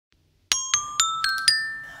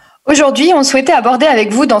Aujourd'hui, on souhaitait aborder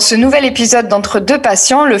avec vous dans ce nouvel épisode d'Entre deux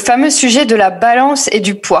patients le fameux sujet de la balance et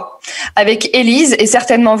du poids. Avec Élise et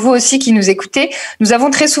certainement vous aussi qui nous écoutez, nous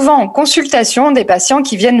avons très souvent en consultation des patients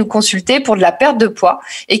qui viennent nous consulter pour de la perte de poids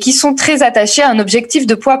et qui sont très attachés à un objectif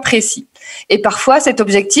de poids précis. Et parfois, cet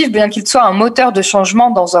objectif, bien qu'il soit un moteur de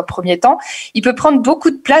changement dans un premier temps, il peut prendre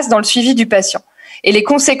beaucoup de place dans le suivi du patient. Et les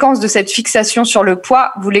conséquences de cette fixation sur le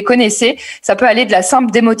poids, vous les connaissez, ça peut aller de la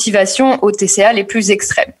simple démotivation aux TCA les plus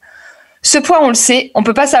extrêmes. Ce poids, on le sait, on ne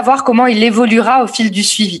peut pas savoir comment il évoluera au fil du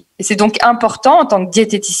suivi. Et c'est donc important, en tant que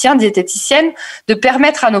diététicien, diététicienne, de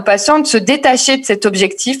permettre à nos patients de se détacher de cet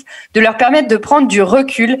objectif, de leur permettre de prendre du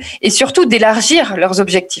recul et surtout d'élargir leurs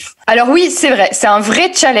objectifs. Alors oui, c'est vrai, c'est un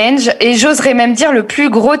vrai challenge et j'oserais même dire le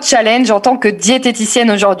plus gros challenge en tant que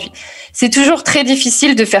diététicienne aujourd'hui. C'est toujours très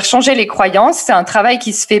difficile de faire changer les croyances, c'est un travail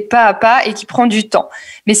qui se fait pas à pas et qui prend du temps.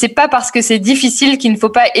 Mais c'est pas parce que c'est difficile qu'il ne faut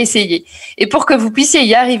pas essayer. Et pour que vous puissiez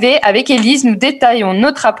y arriver, avec Élise, nous détaillons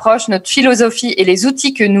notre approche, notre philosophie et les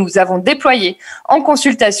outils que nous avons déployés en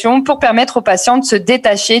consultation pour permettre aux patients de se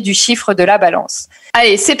détacher du chiffre de la balance.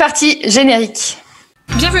 Allez, c'est parti, générique.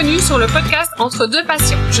 Bienvenue sur le podcast Entre deux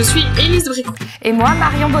patients. Je suis Élise Bricot. Et moi,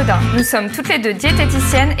 Marion Baudin. Nous sommes toutes les deux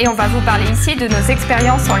diététiciennes et on va vous parler ici de nos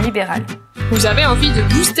expériences en libéral. Vous avez envie de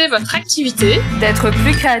booster votre activité, d'être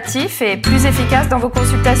plus créatif et plus efficace dans vos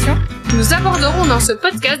consultations? Nous aborderons dans ce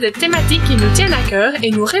podcast des thématiques qui nous tiennent à cœur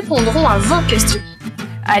et nous répondrons à vos questions.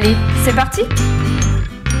 Allez, c'est parti!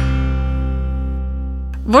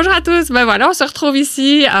 Bonjour à tous, voilà, on se retrouve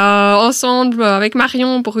ici ensemble avec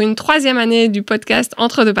Marion pour une 3e année du podcast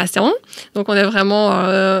Entre deux patients. Donc on est vraiment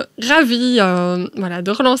ravis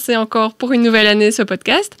de relancer encore pour une nouvelle année ce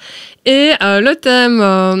podcast. Et le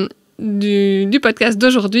thème du podcast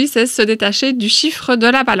d'aujourd'hui, c'est se détacher du chiffre de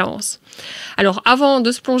la balance. Alors avant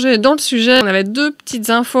de se plonger dans le sujet, on avait 2 petites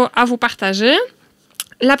infos à vous partager.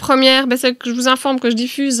 La première, c'est que je vous informe que je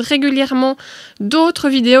diffuse régulièrement d'autres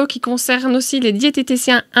vidéos qui concernent aussi les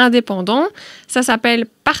diététiciens indépendants. Ça s'appelle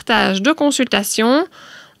 « Partage de consultation ».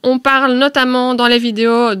 On parle notamment dans les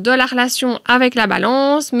vidéos de la relation avec la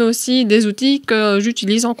balance, mais aussi des outils que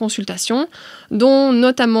j'utilise en consultation, dont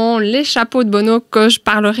notamment les chapeaux de Bono que je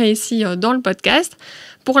parlerai ici dans le podcast.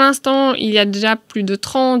 Pour l'instant, il y a déjà plus de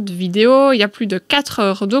 30 vidéos, il y a plus de 4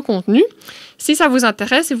 heures de contenu. Si ça vous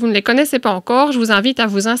intéresse et vous ne les connaissez pas encore, je vous invite à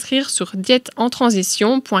vous inscrire sur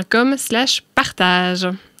dièteentransition.com/partage.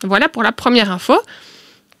 Voilà pour la première info.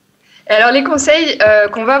 Alors les conseils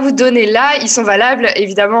qu'on va vous donner là, ils sont valables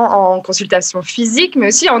évidemment en consultation physique, mais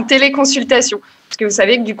aussi en téléconsultation. Parce que vous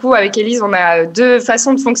savez que du coup, avec Élise, on a 2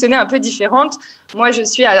 façons de fonctionner un peu différentes. Moi, je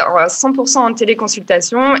suis à 100% en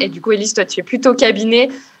téléconsultation et du coup, Élise, toi, tu es plutôt cabinet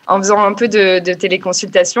en faisant un peu de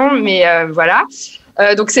téléconsultation, mais voilà.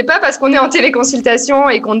 Donc, c'est pas parce qu'on est en téléconsultation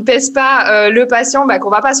et qu'on ne pèse pas le patient qu'on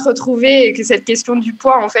va pas se retrouver et que cette question du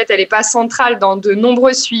poids, en fait, elle est pas centrale dans de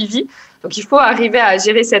nombreux suivis. Donc, il faut arriver à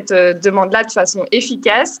gérer cette demande-là de façon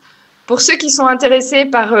efficace. Pour ceux qui sont intéressés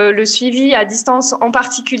par le suivi à distance en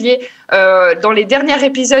particulier, dans les derniers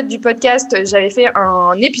épisodes du podcast, j'avais fait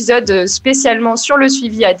un épisode spécialement sur le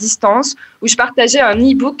suivi à distance où je partageais un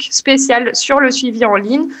e-book spécial sur le suivi en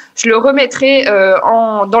ligne. Je le remettrai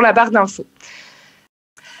dans la barre d'infos.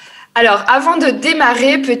 Alors, avant de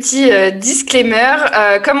démarrer, petit disclaimer,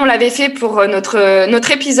 comme on l'avait fait pour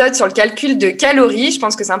notre épisode sur le calcul de calories, je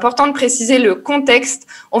pense que c'est important de préciser le contexte.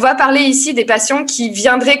 On va parler ici des patients qui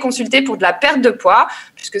viendraient consulter pour de la perte de poids,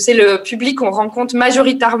 puisque c'est le public qu'on rencontre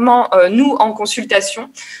majoritairement, nous, en consultation.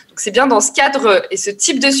 Donc, c'est bien dans ce cadre et ce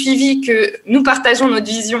type de suivi que nous partageons notre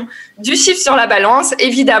vision du chiffre sur la balance.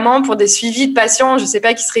 Évidemment, pour des suivis de patients, je ne sais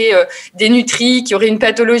pas, qui seraient dénutris, qui auraient une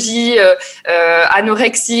pathologie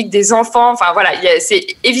anorexique, des enfants. Enfin, voilà, c'est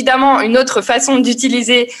évidemment une autre façon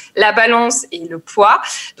d'utiliser la balance et le poids.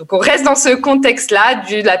 Donc, on reste dans ce contexte-là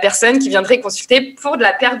de la personne qui viendrait consulter pour de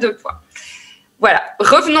la perte de poids. Voilà,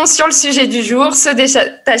 revenons sur le sujet du jour, se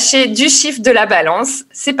détacher du chiffre de la balance.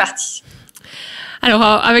 C'est parti. Alors,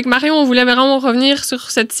 avec Marion, on voulait vraiment revenir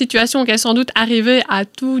sur cette situation qui est sans doute arrivée à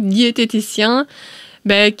tout diététicien,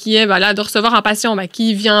 qui est de recevoir un patient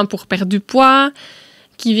qui vient pour perdre du poids,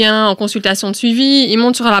 qui vient en consultation de suivi, il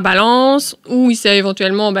monte sur la balance, ou il sait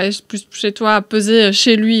éventuellement, plus chez toi, peser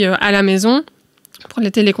chez lui à la maison pour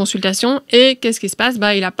les téléconsultations. Et qu'est-ce qui se passe?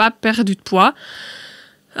 Il n'a pas perdu de poids.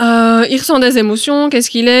 Il ressent des émotions.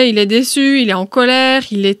 Qu'est-ce qu'il est? Il est déçu, il est en colère,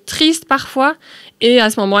 il est triste parfois. Et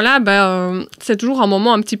à ce moment-là, c'est toujours un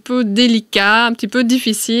moment un petit peu délicat, un petit peu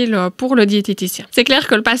difficile pour le diététicien. C'est clair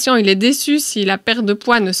que le patient, il est déçu si la perte de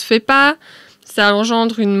poids ne se fait pas. Ça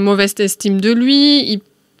engendre une mauvaise estime de lui. Il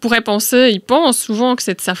pense souvent que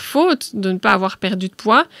c'est de sa faute de ne pas avoir perdu de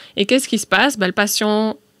poids. Et qu'est-ce qui se passe? Le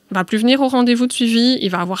patient va plus venir au rendez-vous de suivi, il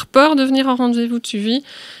va avoir peur de venir au rendez-vous de suivi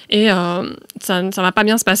et ça ne va pas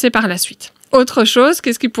bien se passer par la suite. Autre chose,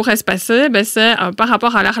 qu'est-ce qui pourrait se passer? C'est par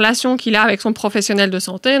rapport à la relation qu'il a avec son professionnel de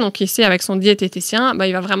santé, donc ici avec son diététicien,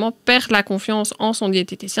 il va vraiment perdre la confiance en son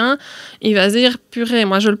diététicien. Il va se dire, purée,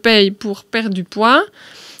 moi je le paye pour perdre du poids,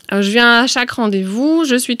 je viens à chaque rendez-vous,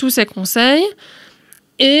 je suis tous ses conseils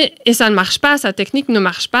et ça ne marche pas, sa technique ne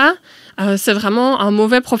marche pas. C'est vraiment un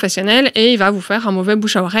mauvais professionnel et il va vous faire un mauvais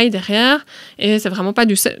bouche à oreille derrière et c'est vraiment pas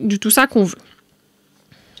du tout ça qu'on veut.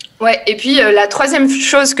 Ouais, et puis la troisième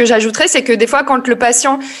chose que j'ajouterais, c'est que des fois, quand le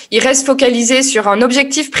patient il reste focalisé sur un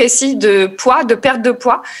objectif précis de poids, de perte de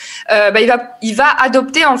poids, il va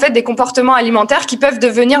adopter en fait des comportements alimentaires qui peuvent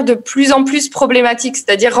devenir de plus en plus problématiques,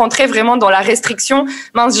 c'est-à-dire rentrer vraiment dans la restriction.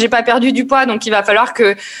 Mince, j'ai pas perdu du poids, donc il va falloir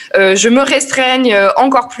que je me restreigne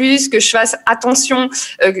encore plus, que je fasse attention.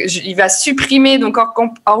 Il va supprimer donc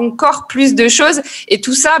encore plus de choses, et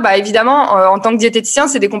tout ça, évidemment, en tant que diététicien,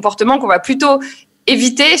 c'est des comportements qu'on va plutôt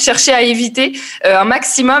chercher à éviter un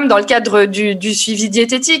maximum dans le cadre du suivi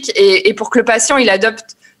diététique et pour que le patient il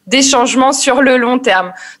adopte des changements sur le long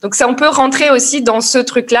terme. Donc ça, on peut rentrer aussi dans ce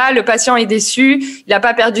truc-là. Le patient est déçu, il n'a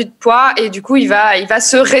pas perdu de poids et du coup, il va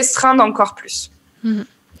se restreindre encore plus.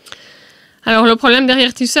 Alors, le problème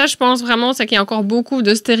derrière tout ça, je pense vraiment, c'est qu'il y a encore beaucoup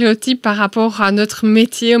de stéréotypes par rapport à notre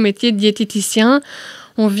métier, au métier de diététicien.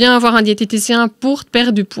 On vient avoir un diététicien pour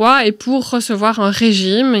perdre du poids et pour recevoir un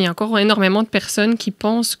régime. Il y a encore énormément de personnes qui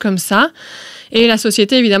pensent comme ça. Et la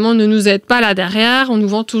société, évidemment, ne nous aide pas là derrière. On nous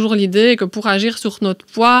vend toujours l'idée que pour agir sur notre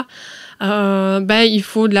poids, il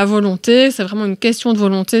faut de la volonté. C'est vraiment une question de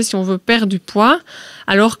volonté si on veut perdre du poids.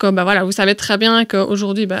 Alors que, vous savez très bien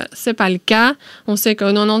qu'aujourd'hui, c'est pas le cas. On sait que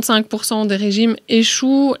 95% des régimes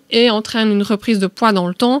échouent et entraînent une reprise de poids dans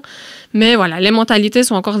le temps. Mais les mentalités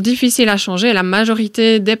sont encore difficiles à changer. La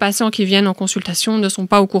majorité des patients qui viennent en consultation ne sont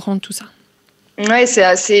pas au courant de tout ça. Ouais,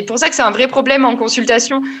 c'est pour ça que c'est un vrai problème en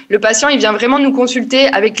consultation. Le patient, il vient vraiment nous consulter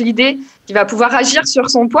avec l'idée qu'il va pouvoir agir sur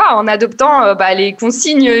son poids en adoptant les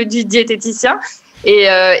consignes du diététicien. Et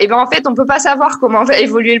en fait, on peut pas savoir comment va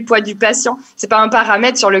évoluer le poids du patient. C'est pas un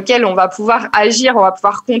paramètre sur lequel on va pouvoir agir, on va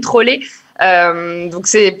pouvoir contrôler. Donc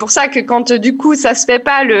c'est pour ça que quand du coup ça se fait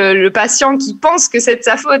pas, le patient qui pense que c'est de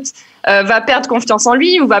sa faute va perdre confiance en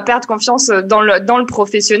lui ou va perdre confiance dans le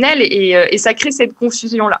professionnel et ça crée cette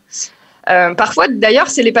confusion là. Parfois, d'ailleurs,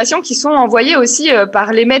 c'est les patients qui sont envoyés aussi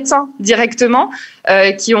par les médecins directement,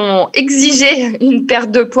 qui ont exigé une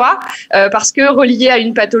perte de poids parce que relié à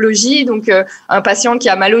une pathologie, donc un patient qui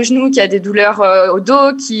a mal au genou, qui a des douleurs au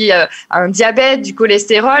dos, qui a un diabète, du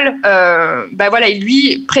cholestérol, il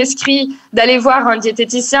lui prescrit d'aller voir un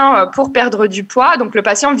diététicien pour perdre du poids. Donc le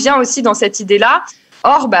patient vient aussi dans cette idée-là.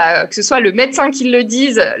 Or, que ce soit le médecin qui le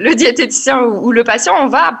dise, le diététicien ou le patient, on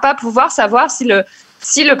va pas pouvoir savoir si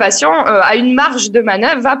le patient a une marge de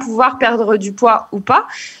manœuvre, va pouvoir perdre du poids ou pas.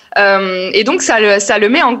 Et donc, ça le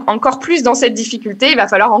met encore plus dans cette difficulté. Il va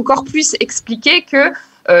falloir encore plus expliquer que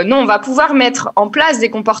non, on va pouvoir mettre en place des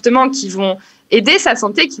comportements qui vont aider sa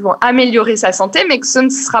santé, qui vont améliorer sa santé, mais que ce ne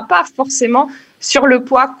sera pas forcément sur le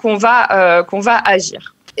poids qu'on va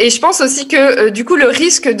agir. Et je pense aussi que du coup, le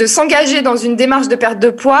risque de s'engager dans une démarche de perte de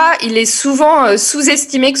poids, il est souvent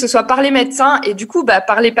sous-estimé, que ce soit par les médecins et du coup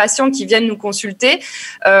par les patients qui viennent nous consulter.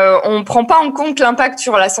 On ne prend pas en compte l'impact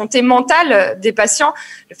sur la santé mentale des patients,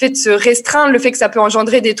 le fait de se restreindre, le fait que ça peut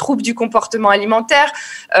engendrer des troubles du comportement alimentaire,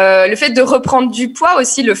 le fait de reprendre du poids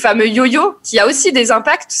aussi, le fameux yo-yo, qui a aussi des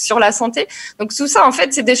impacts sur la santé. Donc tout ça, en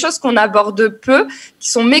fait, c'est des choses qu'on aborde peu, qui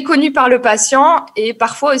sont méconnues par le patient et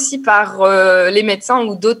parfois aussi par les médecins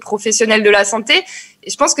ou d'autres professionnels de la santé.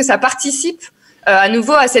 Et je pense que ça participe à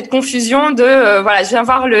nouveau à cette confusion de je viens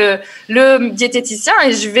voir le diététicien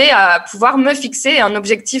et je vais pouvoir me fixer un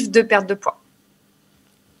objectif de perte de poids.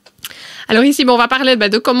 Alors ici, on va parler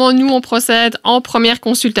de comment nous, on procède en première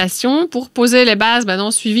consultation pour poser les bases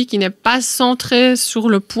d'un suivi qui n'est pas centré sur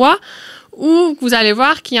le poids ou que vous allez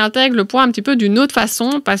voir qui intègre le poids un petit peu d'une autre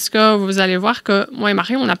façon parce que vous allez voir que moi et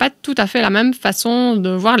Marion, on n'a pas tout à fait la même façon de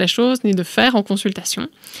voir les choses ni de faire en consultation.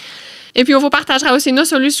 Et puis, on vous partagera aussi nos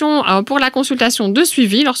solutions pour la consultation de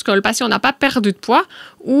suivi lorsque le patient n'a pas perdu de poids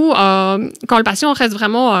ou quand le patient reste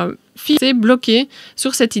vraiment fixé, bloqué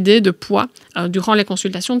sur cette idée de poids durant les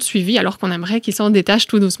consultations de suivi alors qu'on aimerait qu'il s'en détache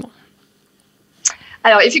tout doucement.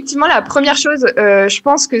 Alors effectivement, la première chose, je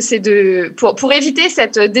pense que c'est pour éviter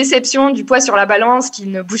cette déception du poids sur la balance qui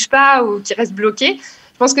ne bouge pas ou qui reste bloqué,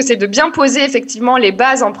 je pense que c'est de bien poser effectivement les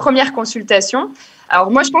bases en première consultation. Alors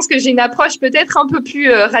moi, je pense que j'ai une approche peut-être un peu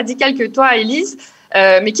plus radicale que toi, Élise,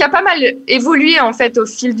 mais qui a pas mal évolué en fait au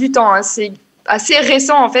fil du temps. C'est assez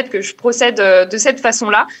récent en fait que je procède de cette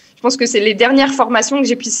façon-là. Je pense que c'est les dernières formations que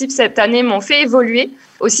j'ai pu suivre cette année m'ont fait évoluer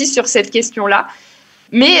aussi sur cette question-là.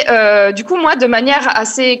 Mais du coup, moi, de manière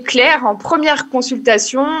assez claire, en première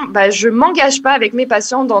consultation, je ne m'engage pas avec mes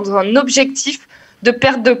patients dans un objectif de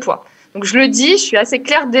perte de poids. Donc, je le dis, je suis assez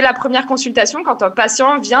claire dès la première consultation quand un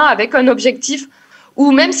patient vient avec un objectif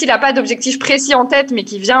ou même s'il n'a pas d'objectif précis en tête, mais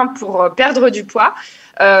qui vient pour perdre du poids.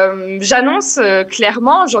 J'annonce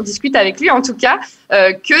clairement, j'en discute avec lui en tout cas,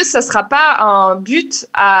 que ça ne sera pas un but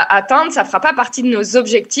à atteindre, ça ne fera pas partie de nos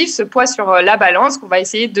objectifs, ce poids sur la balance, qu'on va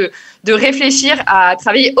essayer de réfléchir à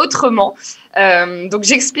travailler autrement. Donc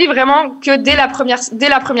j'explique vraiment que dès la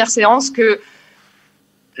première séance que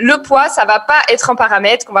le poids, ça ne va pas être un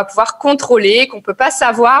paramètre qu'on va pouvoir contrôler, qu'on ne peut pas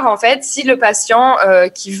savoir en fait si le patient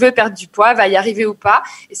qui veut perdre du poids va y arriver ou pas.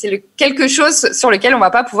 Et c'est quelque chose sur lequel on ne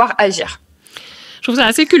va pas pouvoir agir. Je trouve ça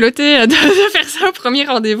assez culotté de faire ça au premier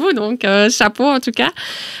rendez-vous, donc chapeau en tout cas.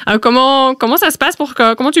 Comment ça se passe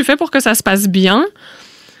comment tu fais pour que ça se passe bien?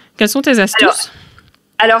 Quelles sont tes astuces?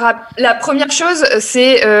 Alors, la première chose,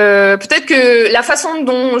 c'est peut-être que la façon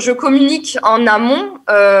dont je communique en amont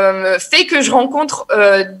fait que je rencontre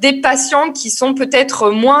des patients qui sont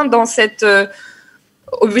peut-être moins dans cet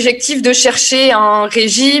objectif de chercher un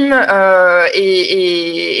régime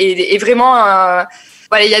et vraiment...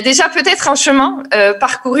 Voilà, il y a déjà peut-être un chemin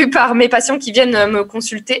parcouru par mes patients qui viennent me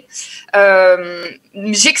consulter.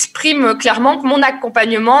 J'exprime clairement que mon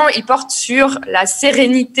accompagnement, il porte sur la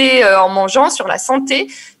sérénité en mangeant, sur la santé,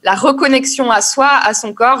 la reconnexion à soi, à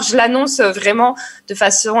son corps. Je l'annonce vraiment de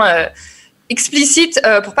façon explicite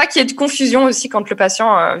pour pas qu'il y ait de confusion aussi quand le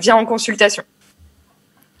patient vient en consultation.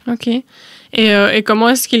 Ok. Et comment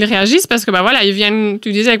est-ce qu'ils réagissent? Parce que voilà, ils viennent,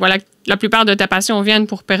 tu disais que voilà, la plupart de tes patients viennent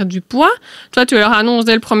pour perdre du poids. Toi, tu leur annonces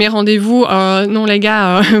dès le premier rendez-vous, non les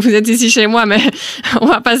gars, vous êtes ici chez moi, mais on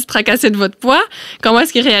va pas se tracasser de votre poids. Comment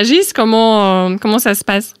est-ce qu'ils réagissent? Comment ça se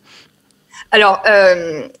passe? Alors,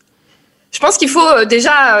 je pense qu'il faut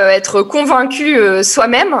déjà être convaincu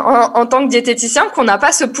soi-même en tant que diététicien qu'on n'a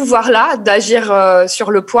pas ce pouvoir-là d'agir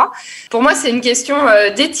sur le poids. Pour moi, c'est une question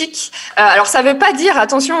d'éthique. Alors, ça ne veut pas dire,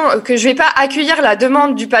 attention, que je ne vais pas accueillir la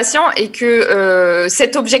demande du patient et que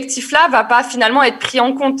cet objectif-là ne va pas finalement être pris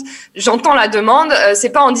en compte. J'entends la demande,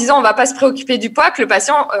 c'est pas en disant on ne va pas se préoccuper du poids que le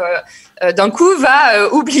patient... d'un coup, va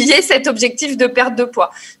oublier cet objectif de perte de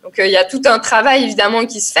poids. Donc, il y a tout un travail, évidemment,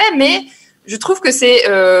 qui se fait, mais je trouve que c'est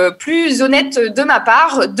plus honnête de ma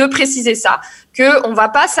part de préciser ça, qu'on ne va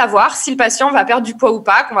pas savoir si le patient va perdre du poids ou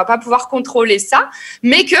pas, qu'on ne va pas pouvoir contrôler ça,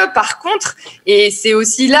 mais que par contre, et c'est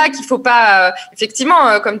aussi là qu'il ne faut pas,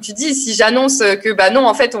 effectivement, comme tu dis, si j'annonce que non,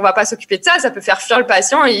 en fait, on ne va pas s'occuper de ça, ça peut faire fuir le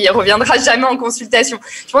patient et il ne reviendra jamais en consultation.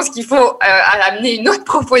 Je pense qu'il faut amener une autre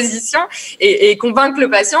proposition et convaincre le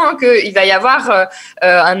patient qu'il va y avoir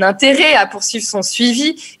un intérêt à poursuivre son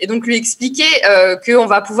suivi et donc lui expliquer qu'on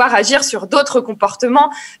va pouvoir agir sur d'autres comportements,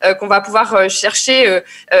 qu'on va pouvoir chercher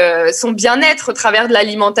son bien-être au travers de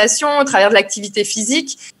l'alimentation, au travers de l'activité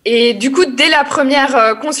physique. Et du coup, dès la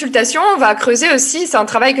première consultation, on va creuser aussi, c'est un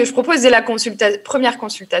travail que je propose dès la première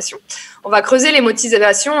consultation, on va creuser les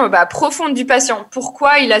motivations profondes du patient.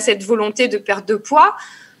 Pourquoi il a cette volonté de perte de poids?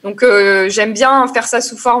 Donc, j'aime bien faire ça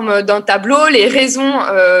sous forme d'un tableau, les raisons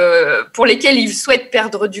pour lesquelles il souhaite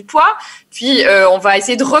perdre du poids. Puis, on va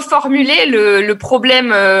essayer de reformuler le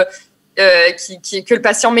problème que le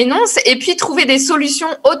patient m'énonce et puis trouver des solutions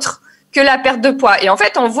autres que la perte de poids. Et en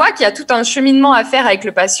fait, on voit qu'il y a tout un cheminement à faire avec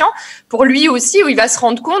le patient pour lui aussi, où il va se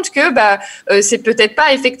rendre compte que c'est peut-être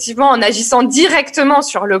pas effectivement en agissant directement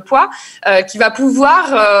sur le poids qu'il va pouvoir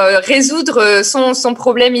résoudre son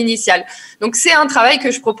problème initial. Donc, c'est un travail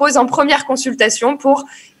que je propose en première consultation pour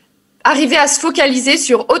arriver à se focaliser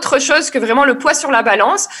sur autre chose que vraiment le poids sur la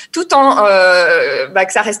balance, tout en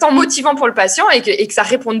que ça reste motivant pour le patient et que ça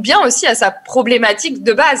réponde bien aussi à sa problématique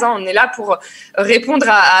de base. On est là pour répondre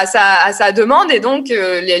à sa demande et donc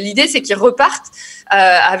l'idée c'est qu'il reparte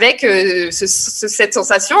avec cette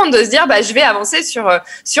sensation de se dire je vais avancer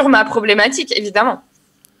sur ma problématique, évidemment.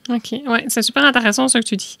 Ok, ouais, c'est super intéressant ce que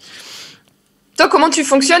tu dis. Toi, comment tu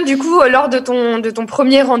fonctionnes du coup lors de ton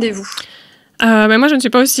premier rendez-vous? Moi, je ne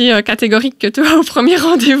suis pas aussi catégorique que toi au premier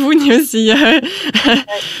rendez-vous, ni aussi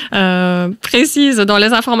précise dans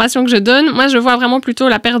les informations que je donne. Moi, je vois vraiment plutôt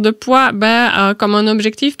la perte de poids comme un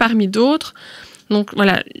objectif parmi d'autres. Donc,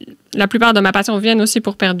 voilà, la plupart de mes patients viennent aussi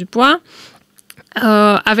pour perdre du poids,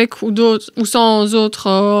 avec ou sans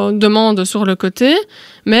autres demandes sur le côté,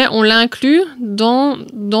 mais on l'inclut dans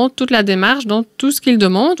toute la démarche, dans tout ce qu'ils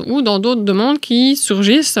demandent ou dans d'autres demandes qui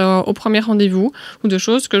surgissent au premier rendez-vous ou de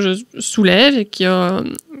choses que je soulève et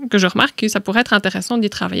que je remarque que ça pourrait être intéressant d'y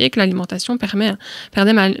travailler, que l'alimentation permet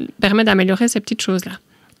d'améliorer ces petites choses-là.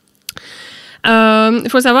 Il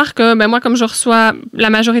faut savoir que moi, comme je reçois la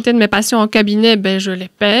majorité de mes patients en cabinet, je les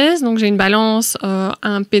pèse. Donc, j'ai une balance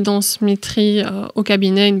impédance-métrie au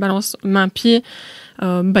cabinet, une balance main-pied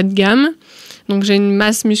bas de gamme. Donc, j'ai une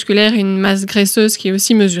masse musculaire et une masse graisseuse qui est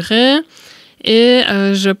aussi mesurée. Et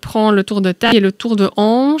je prends le tour de taille et le tour de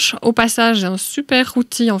hanche. Au passage, j'ai un super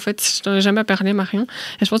outil, en fait. Je n'en ai jamais parlé, Marion.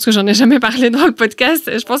 Et je pense que j'en ai jamais parlé dans le podcast.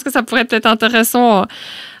 Et je pense que ça pourrait être intéressant,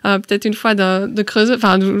 peut-être une fois de creuser,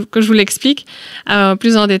 que je vous l'explique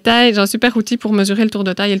plus en détail. J'ai un super outil pour mesurer le tour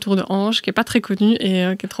de taille et le tour de hanche, qui n'est pas très connu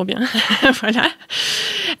et qui est trop bien.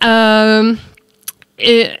 Voilà.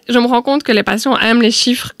 Et je me rends compte que les patients aiment les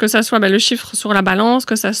chiffres, que ce soit le chiffre sur la balance,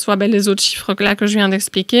 que ce soit les autres chiffres là que je viens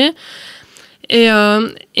d'expliquer. Et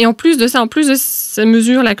en plus de ça, en plus de ces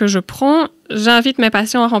mesures-là que je prends, j'invite mes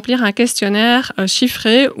patients à remplir un questionnaire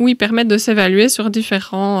chiffré où ils permettent de s'évaluer sur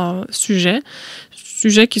différents sujets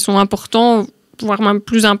qui sont importants, voire même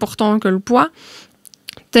plus importants que le poids,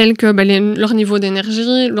 tels que leur niveau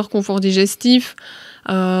d'énergie, leur confort digestif,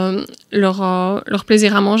 leur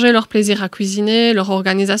plaisir à manger, leur plaisir à cuisiner, leur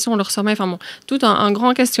organisation, leur sommeil, tout un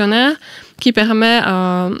grand questionnaire qui permet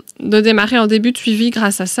de démarrer en début de suivi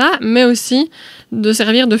grâce à ça, mais aussi de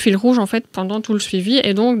servir de fil rouge en fait pendant tout le suivi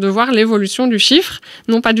et donc de voir l'évolution du chiffre,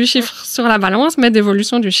 non pas du chiffre sur la balance, mais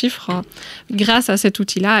d'évolution du chiffre grâce à cet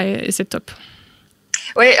outil-là et c'est top.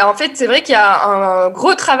 Oui, en fait, c'est vrai qu'il y a un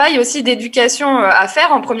gros travail aussi d'éducation à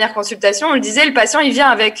faire en première consultation. On le disait, le patient, il vient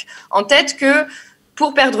avec en tête que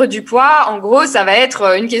pour perdre du poids, en gros, ça va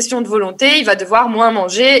être une question de volonté. Il va devoir moins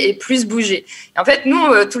manger et plus bouger. Et en fait, nous,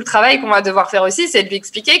 tout le travail qu'on va devoir faire aussi, c'est de lui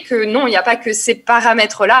expliquer que non, il n'y a pas que ces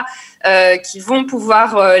paramètres-là qui vont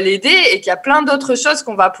pouvoir l'aider et qu'il y a plein d'autres choses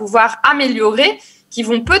qu'on va pouvoir améliorer qui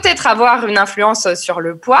vont peut-être avoir une influence sur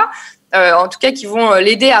le poids, en tout cas qui vont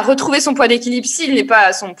l'aider à retrouver son poids d'équilibre s'il n'est pas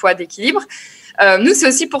à son poids d'équilibre. Nous, c'est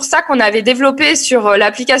aussi pour ça qu'on avait développé sur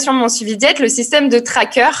l'application Mon Suivi Diète le système de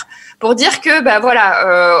tracker pour dire que,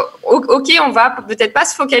 OK, on va peut-être pas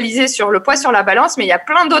se focaliser sur le poids sur la balance, mais il y a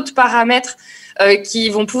plein d'autres paramètres qui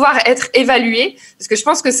vont pouvoir être évalués. Parce que je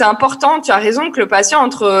pense que c'est important, tu as raison, que le patient,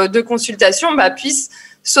 entre deux consultations, puisse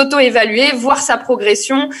s'auto-évaluer, voir sa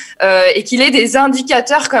progression et qu'il ait des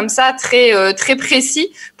indicateurs comme ça très précis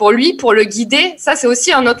pour lui, pour le guider. Ça, c'est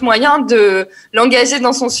aussi un autre moyen de l'engager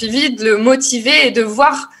dans son suivi, de le motiver et de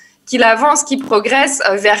voir qu'il avance, qu'il progresse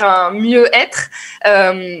vers un mieux-être,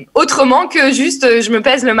 autrement que juste je me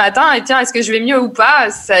pèse le matin et tiens, est-ce que je vais mieux ou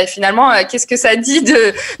pas? Ça, finalement, qu'est-ce que ça dit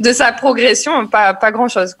de sa progression? Pas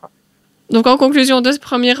grand-chose, quoi. Donc, en conclusion de ce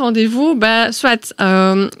premier rendez-vous, soit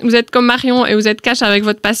vous êtes comme Marion et vous êtes cash avec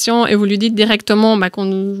votre patient et vous lui dites directement qu'on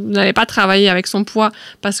n'allez pas travailler avec son poids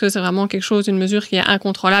parce que c'est vraiment quelque chose, une mesure qui est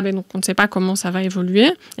incontrôlable et donc on ne sait pas comment ça va évoluer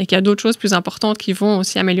et qu'il y a d'autres choses plus importantes qui vont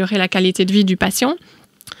aussi améliorer la qualité de vie du patient.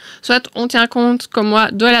 Soit on tient compte, comme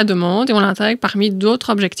moi, de la demande et on l'intègre parmi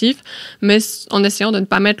d'autres objectifs, mais en essayant de ne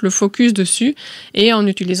pas mettre le focus dessus et en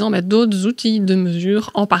utilisant d'autres outils de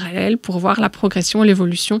mesure en parallèle pour voir la progression,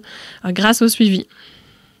 l'évolution grâce au suivi.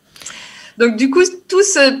 Donc, du coup, tout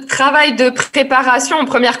ce travail de préparation en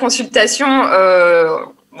première consultation,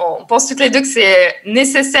 on pense toutes les deux que c'est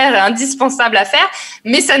nécessaire et indispensable à faire,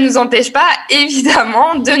 mais ça ne nous empêche pas,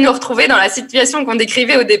 évidemment, de nous retrouver dans la situation qu'on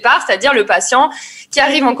décrivait au départ, c'est-à-dire le patient qui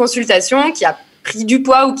arrive en consultation, qui a pris du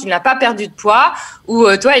poids ou qui n'a pas perdu de poids, ou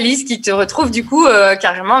toi, Elise, qui te retrouve du coup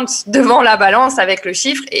carrément devant la balance avec le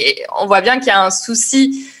chiffre, et on voit bien qu'il y a un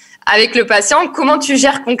souci avec le patient. Comment tu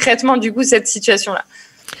gères concrètement du coup cette situation-là ?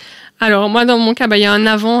 Alors, moi, dans mon cas, il y a un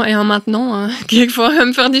avant et un maintenant, qu'il faut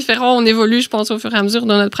même faire différent. On évolue, je pense, au fur et à mesure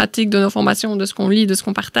de notre pratique, de nos formations, de ce qu'on lit, de ce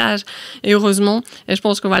qu'on partage. Et heureusement, et je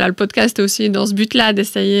pense que le podcast est aussi dans ce but-là,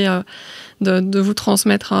 d'essayer de vous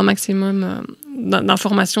transmettre un maximum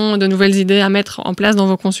d'informations, de nouvelles idées à mettre en place dans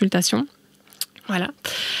vos consultations. Voilà.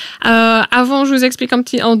 Avant, je vous explique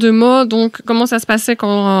en 2 mots, donc, comment ça se passait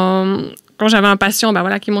quand j'avais un patient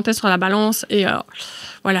qui montait sur la balance et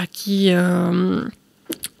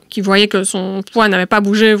qui voyait que son poids n'avait pas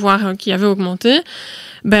bougé, voire qu'il avait augmenté.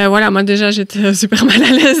 Moi déjà, j'étais super mal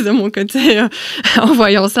à l'aise de mon côté en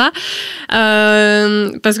voyant ça,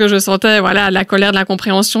 parce que je sentais la colère, de la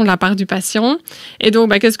compréhension de la part du patient. Et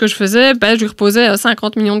donc, qu'est-ce que je faisais ? Je lui reposais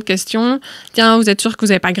 50 millions de questions. Tiens, vous êtes sûr que vous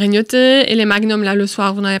n'avez pas grignoté ? Et les magnums, là, le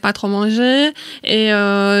soir, vous n'avez pas trop mangé ? Et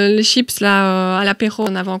les chips, là, à l'apéro,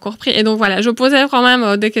 on avait encore pris. Et donc, je posais quand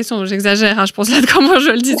même des questions. J'exagère, je pense là de comment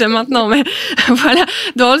je le disais maintenant, mais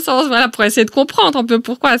dans le sens, voilà, pour essayer de comprendre un peu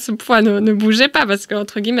pourquoi ce poids ne bougeait pas, parce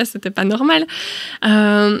qu'entre guillemets, c'était pas normal.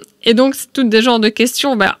 Et donc, c'est toutes des genres de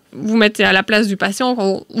questions, vous mettez à la place du patient,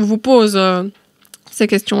 quand on vous pose ces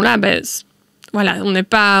questions-là, voilà,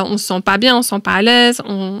 on se sent pas bien, on se sent pas à l'aise,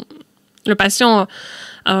 le patient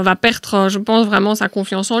va perdre, je pense, vraiment sa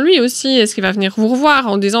confiance en lui aussi. Est-ce qu'il va venir vous revoir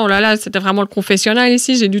en disant « Oh là là, c'était vraiment le confessionnal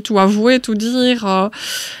ici, j'ai dû tout avouer, tout dire,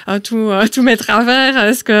 tout mettre à vers.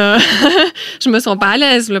 Est-ce que je me sens pas à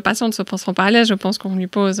l'aise ?» Le patient ne se sent pas à l'aise. Je pense qu'on lui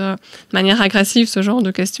pose de manière agressive ce genre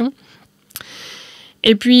de questions.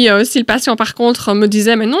 Et puis, si le patient, par contre, me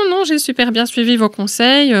disait « Mais non, j'ai super bien suivi vos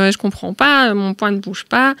conseils, je comprends pas, mon poids ne bouge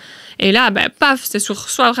pas. » Et là, paf, c'est sur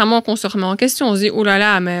soi vraiment qu'on se remet en question. On se dit « Oh là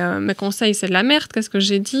là, mais mes conseils, c'est de la merde, qu'est-ce que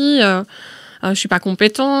j'ai dit ? Je suis pas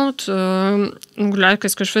compétente. » Donc là,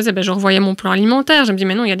 qu'est-ce que je faisais ? Je revoyais mon plan alimentaire. Je me dis «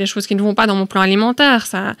 Mais non, il y a des choses qui ne vont pas dans mon plan alimentaire.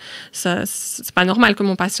 C'est pas normal que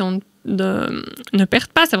mon patient ne perde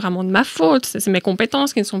pas, c'est vraiment de ma faute, c'est mes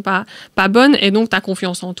compétences qui ne sont pas bonnes, et donc ta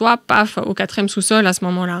confiance en toi, paf, au 4e sous-sol à ce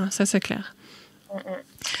moment-là, ça c'est clair.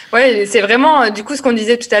 Ouais, c'est vraiment du coup ce qu'on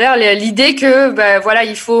disait tout à l'heure, l'idée que voilà,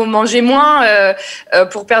 il faut manger moins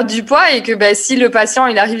pour perdre du poids, et que si le patient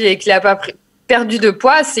il arrive et qu'il n'a pas perdu de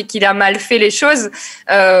poids, c'est qu'il a mal fait les choses.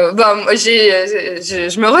 Je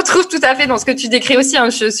me retrouve tout à fait dans ce que tu décris aussi, hein.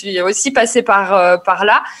 Je suis aussi passée par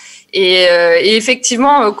là. Et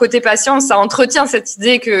effectivement, côté patient, ça entretient cette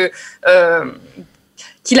idée qu'il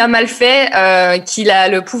a mal fait, qu'il a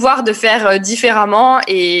le pouvoir de faire différemment,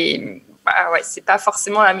 et c'est pas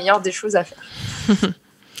forcément la meilleure des choses à faire.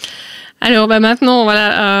 Alors maintenant,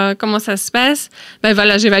 voilà comment ça se passe.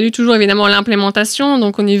 Voilà, j'évalue toujours évidemment l'implémentation,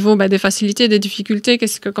 donc au niveau des facilités, des difficultés,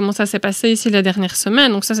 comment ça s'est passé ici la dernière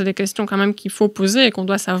semaine. Donc ça, c'est des questions quand même qu'il faut poser et qu'on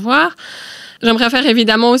doit savoir. J'aimerais faire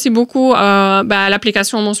évidemment aussi beaucoup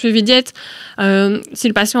l'application Mon suivi diète. Si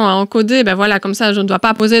le patient a encodé, voilà, comme ça, je ne dois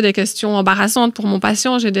pas poser des questions embarrassantes pour mon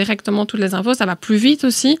patient. J'ai directement toutes les infos, ça va plus vite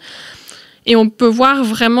aussi. Et on peut voir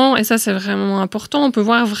vraiment, et ça c'est vraiment important, on peut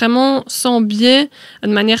voir vraiment sans biais, de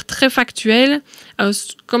manière très factuelle,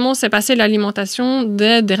 comment s'est passée l'alimentation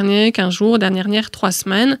des derniers 15 jours, des dernières 3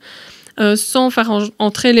 semaines. Sans faire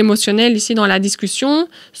entrer l'émotionnel ici dans la discussion,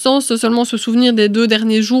 sans seulement se souvenir des 2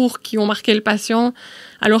 derniers jours qui ont marqué le patient,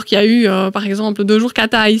 alors qu'il y a eu, par exemple, 2 jours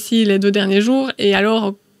cata ici les 2 derniers jours, et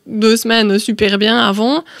alors 2 semaines super bien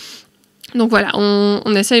avant. Donc voilà,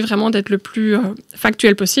 on essaye vraiment d'être le plus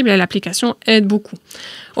factuel possible, et l'application aide beaucoup.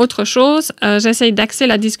 Autre chose, j'essaye d'axer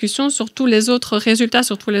la discussion sur tous les autres résultats,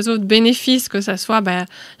 sur tous les autres bénéfices, que ce soit la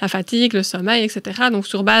fatigue, le sommeil, etc. Donc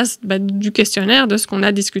sur base du questionnaire, de ce qu'on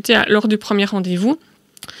a discuté lors du premier rendez-vous.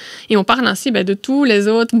 Et on parle ainsi de tous les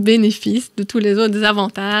autres bénéfices, de tous les autres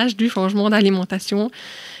avantages du changement d'alimentation,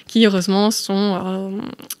 qui heureusement sont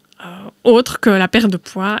autre que la perte de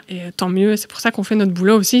poids, et tant mieux, c'est pour ça qu'on fait notre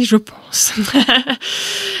boulot aussi, je pense.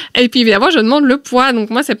 Et puis évidemment, je demande le poids,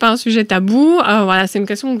 donc moi c'est pas un sujet tabou, voilà, c'est une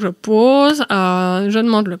question que je pose, je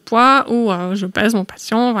demande le poids, ou je pèse mon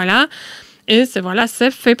patient, voilà. Et ça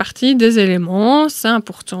fait partie des éléments, c'est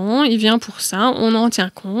important, il vient pour ça, on en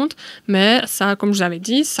tient compte, mais ça, comme je l'avais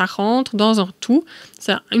dit, ça rentre dans un tout,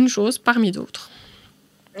 c'est une chose parmi d'autres.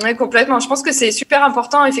 Oui, complètement. Je pense que c'est super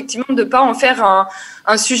important, effectivement, de ne pas en faire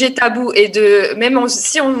un sujet tabou, et même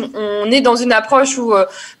si on est dans une approche où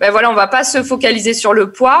voilà, on ne va pas se focaliser sur le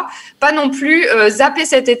poids, pas non plus zapper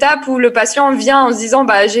cette étape où le patient vient en se disant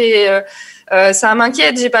ça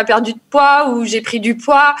m'inquiète, j'ai pas perdu de poids ou j'ai pris du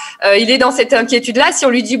poids. Il est dans cette inquiétude-là. Si on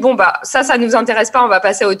lui dit ça nous intéresse pas, on va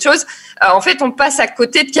passer à autre chose. En fait, on passe à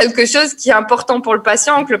côté de quelque chose qui est important pour le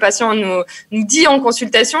patient, que le patient nous dit en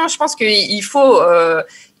consultation. Je pense qu'il faut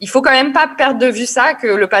quand même pas perdre de vue ça, que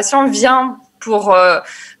le patient vient pour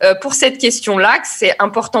cette question-là, que c'est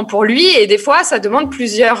important pour lui, et des fois, ça demande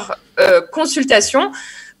plusieurs consultations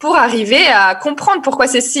pour arriver à comprendre pourquoi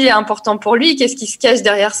c'est si important pour lui, qu'est-ce qui se cache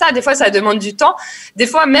derrière ça. Des fois, ça demande du temps. Des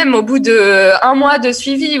fois, même au bout d'1 mois de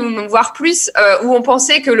suivi, voire plus, où on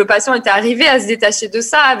pensait que le patient était arrivé à se détacher de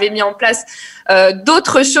ça, avait mis en place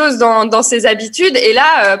d'autres choses dans ses habitudes. Et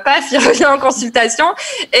là, paf, il revient en consultation,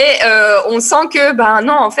 et on sent que,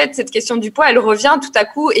 non, en fait, cette question du poids, elle revient tout à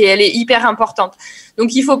coup, et elle est hyper importante.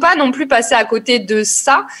 Donc, il faut pas non plus passer à côté de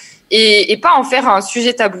ça, et pas en faire un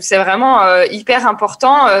sujet tabou. C'est vraiment hyper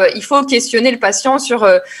important. Il faut questionner le patient sur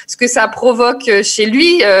ce que ça provoque chez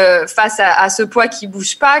lui face à ce poids qui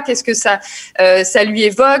bouge pas. Qu'est-ce que ça lui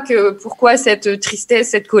évoque, pourquoi cette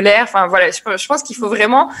tristesse, cette colère. Enfin voilà, je pense qu'il faut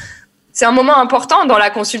vraiment. C'est un moment important dans la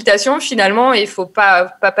consultation finalement, et il faut pas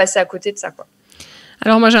passer à côté de ça, quoi.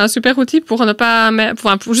 Alors moi j'ai un super outil pour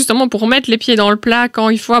justement pour mettre les pieds dans le plat quand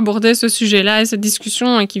il faut aborder ce sujet-là et cette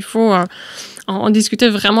discussion, et qu'il faut en discuter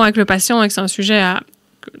vraiment avec le patient, et que c'est un sujet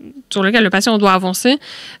sur lequel le patient doit avancer,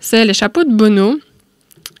 c'est les chapeaux de Bono.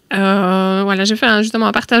 Voilà, j'ai fait justement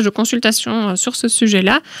un partage de consultation sur ce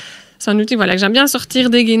sujet-là. C'est un outil que j'aime bien sortir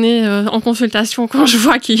dégainer en consultation quand je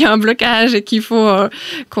vois qu'il y a un blocage et qu'il faut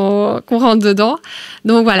qu'on rentre dedans.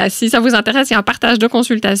 Donc voilà, si ça vous intéresse, il y a un partage de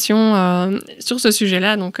consultation sur ce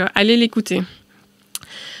sujet-là, donc allez l'écouter.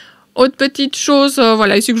 Autre petite chose,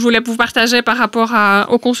 ici que je voulais vous partager par rapport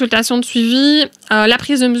aux consultations de suivi, la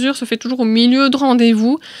prise de mesure se fait toujours au milieu de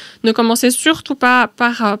rendez-vous. Ne commencez surtout pas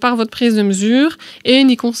par votre prise de mesure et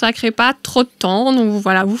n'y consacrez pas trop de temps. Donc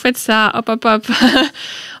voilà, vous faites ça, hop,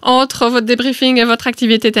 entre votre débriefing et votre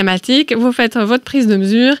activité thématique, vous faites votre prise de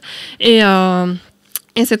mesure et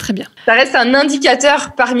c'est très bien. Ça reste un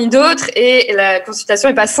indicateur parmi d'autres et la consultation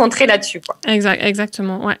n'est pas centrée là-dessus, quoi.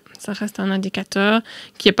 Exactement, ouais. Ça reste un indicateur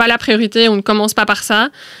qui n'est pas la priorité. On ne commence pas par ça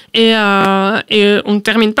et on ne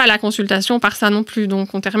termine pas la consultation par ça non plus. Donc,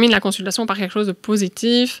 on termine la consultation par quelque chose de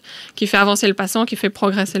positif qui fait avancer le patient, qui fait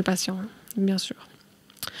progresser le patient, bien sûr.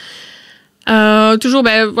 Toujours,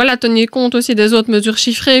 tenez compte aussi des autres mesures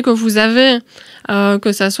chiffrées que vous avez,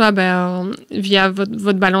 que ça soit via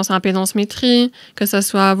votre balance à impédance-métrie, que ça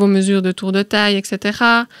soit vos mesures de tour de taille, etc.,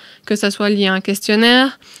 que ça soit lié à un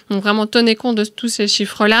questionnaire. Donc vraiment, tenez compte de tous ces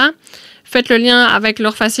chiffres-là. Faites le lien avec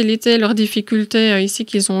leurs facilités, leurs difficultés ici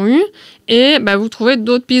qu'ils ont eues et vous trouvez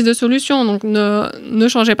d'autres pistes de solutions. Donc, ne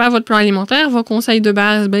changez pas votre plan alimentaire. Vos conseils de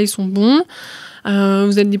base, ils sont bons.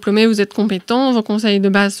 Vous êtes diplômé, vous êtes compétent, vos conseils de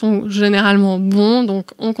base sont généralement bons, donc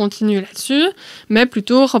on continue là-dessus, mais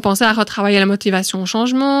plutôt repenser à retravailler la motivation au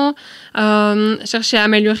changement, chercher à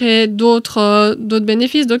améliorer d'autres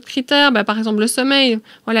bénéfices, d'autres critères, par exemple le sommeil,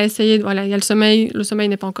 il y a le sommeil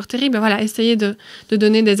n'est pas encore terrible, essayez de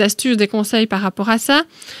donner des astuces, des conseils par rapport à ça.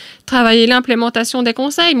 Travailler l'implémentation des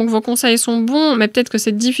conseils, donc vos conseils sont bons, mais peut-être que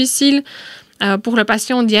c'est difficile pour le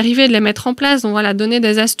patient d'y arriver, de les mettre en place. Donc donner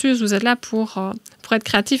des astuces. Vous êtes là pour être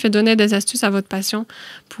créatif et donner des astuces à votre patient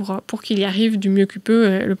pour qu'il y arrive du mieux qu'il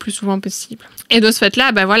peut le plus souvent possible. Et de ce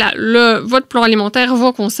fait-là, votre plan alimentaire,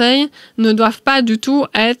 vos conseils ne doivent pas du tout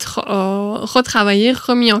être retravaillés,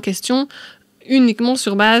 remis en question uniquement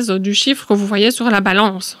sur base du chiffre que vous voyez sur la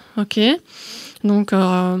balance. Ok ? Donc,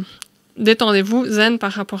 détendez-vous, zen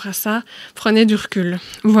par rapport à ça. Prenez du recul.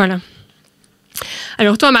 Voilà.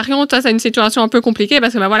 Alors toi Marion, c'est une situation un peu compliquée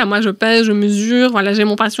parce que moi je pèse, je mesure, j'ai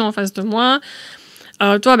mon patient en face de moi.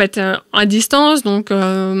 Toi t'es à distance, donc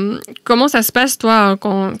comment ça se passe toi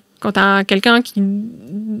quand t'as quelqu'un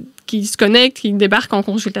qui se connecte, qui débarque en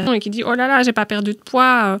consultation et qui dit oh là là j'ai pas perdu de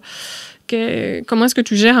poids, comment est-ce que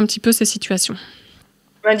tu gères un petit peu ces situations?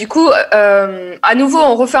 Du coup, à nouveau,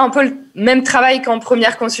 on refait un peu le même travail qu'en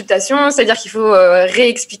première consultation, c'est-à-dire qu'il faut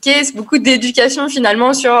réexpliquer. C'est beaucoup d'éducation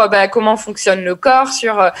finalement sur comment fonctionne le corps,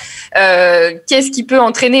 sur qu'est-ce qui peut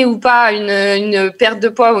entraîner ou pas une perte de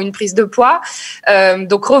poids ou une prise de poids.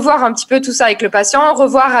 Donc, revoir un petit peu tout ça avec le patient,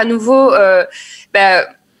 revoir à nouveau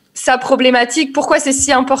sa problématique, pourquoi c'est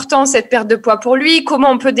si important cette perte de poids pour lui,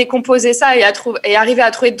 comment on peut décomposer ça et arriver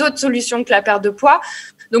à trouver d'autres solutions que la perte de poids.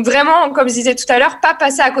 Donc vraiment, comme je disais tout à l'heure, pas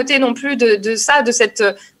passer à côté non plus de ça, de cette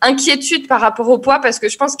inquiétude par rapport au poids, parce que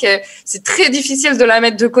je pense que c'est très difficile de la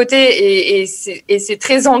mettre de côté et c'est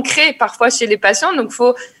très ancré parfois chez les patients. Donc, il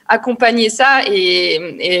faut accompagner ça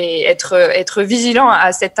et être vigilant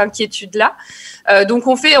à cette inquiétude-là. Donc,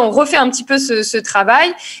 on refait un petit peu ce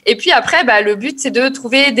travail. Et puis après, le but, c'est de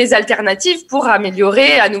trouver des alternatives pour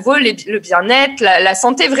améliorer à nouveau le bien-être, la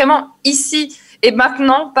santé vraiment ici et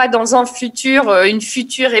maintenant, pas dans une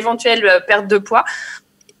future éventuelle perte de poids.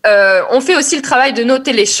 On fait aussi le travail de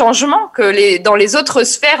noter les changements dans les autres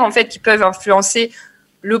sphères en fait qui peuvent influencer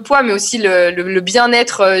le poids, mais aussi le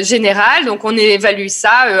bien-être général. Donc, on évalue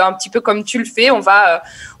ça un petit peu comme tu le fais. On va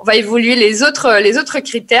évoluer les autres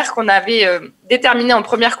critères qu'on avait déterminés en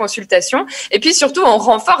première consultation. Et puis, surtout, on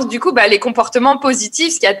renforce du coup les comportements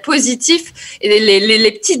positifs, ce qu'il y a de positif et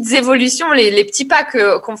les petites évolutions, les petits pas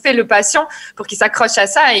qu'on fait le patient pour qu'il s'accroche à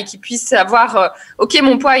ça et qu'il puisse savoir OK,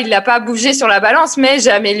 mon poids, il n'a pas bougé sur la balance, mais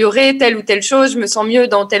j'ai amélioré telle ou telle chose, je me sens mieux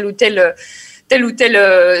dans telle ou telle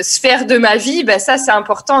sphère de ma vie, ça c'est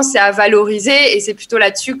important, c'est à valoriser et c'est plutôt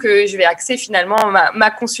là-dessus que je vais axer finalement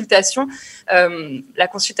ma consultation, la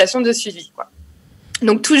consultation de suivi, quoi.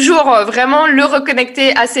 Donc toujours vraiment le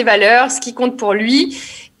reconnecter à ses valeurs, ce qui compte pour lui,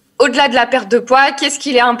 au-delà de la perte de poids, qu'est-ce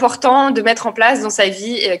qu'il est important de mettre en place dans sa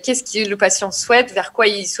vie, qu'est-ce que le patient souhaite, vers quoi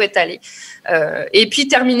il souhaite aller. Et puis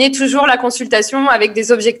terminer toujours la consultation avec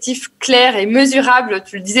des objectifs clairs et mesurables,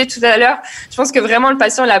 tu le disais tout à l'heure, je pense que vraiment le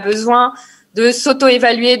patient il a besoin de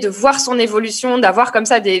s'auto-évaluer, de voir son évolution, d'avoir comme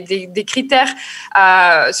ça des critères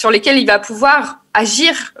sur lesquels il va pouvoir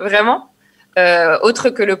agir vraiment. autre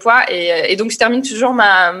que le poids. Et donc, je termine toujours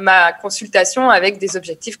ma consultation avec des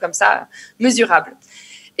objectifs comme ça, mesurables.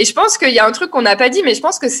 Et je pense qu'il y a un truc qu'on n'a pas dit, mais je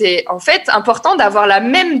pense que c'est en fait important d'avoir la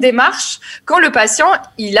même démarche quand le patient,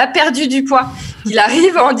 il a perdu du poids. Il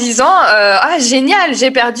arrive en disant « Ah, génial, j'ai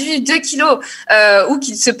perdu 2 kilos » ou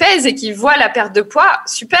qu'il se pèse et qu'il voit la perte de poids,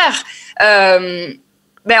 super.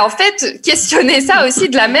 En fait, questionnez ça aussi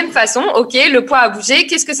de la même façon. OK, le poids a bougé,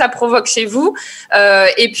 qu'est-ce que ça provoque chez vous?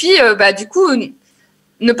 Et puis, du coup,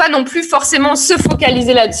 ne pas non plus forcément se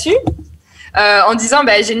focaliser là-dessus. En disant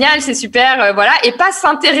génial, c'est super, voilà, et pas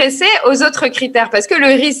s'intéresser aux autres critères, parce que le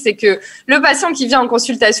risque c'est que le patient qui vient en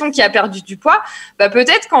consultation qui a perdu du poids,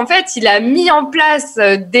 peut-être qu'en fait il a mis en place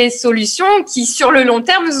des solutions qui sur le long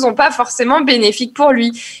terme ne sont pas forcément bénéfiques pour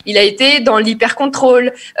lui. Il a été dans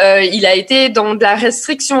l'hyper-contrôle, il a été dans de la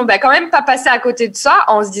restriction, quand même pas passer à côté de ça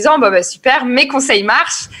en se disant super, mes conseils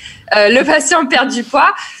marchent, le patient perd du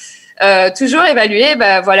poids. Toujours évaluer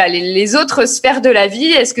les autres sphères de la vie.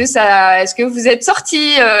 Est-ce que vous êtes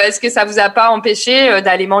sortis? Est-ce que ça vous a pas empêché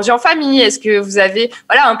d'aller manger en famille? Est-ce que vous avez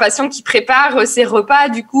un patient qui prépare ses repas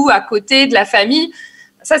du coup à côté de la famille?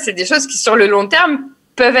 Ça, c'est des choses qui sur le long terme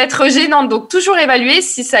peuvent être gênantes. Donc toujours évaluer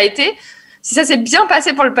si ça s'est bien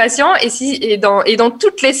passé pour le patient et dans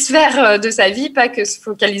toutes les sphères de sa vie, pas que se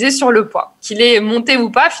focaliser sur le poids. Qu'il est monté ou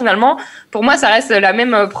pas, finalement, pour moi, ça reste la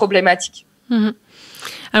même problématique. Mmh.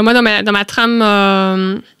 Alors moi, dans ma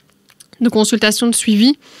trame de consultation de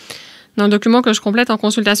suivi, dans le document que je complète en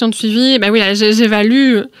consultation de suivi,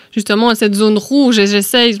 j'évalue justement cette zone rouge et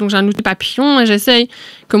j'essaye, donc j'ai un outil papillon et j'essaye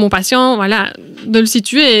que mon patient, de le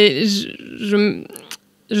situer et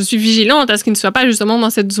je suis vigilante à ce qu'il ne soit pas justement dans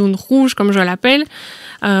cette zone rouge, comme je l'appelle,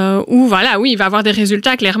 où il va avoir des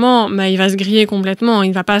résultats clairement, mais il va se griller complètement, il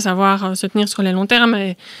ne va pas savoir se tenir sur les longs termes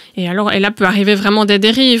et là peut arriver vraiment des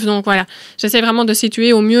dérives. Donc j'essaie vraiment de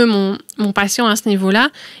situer au mieux mon patient à ce niveau-là.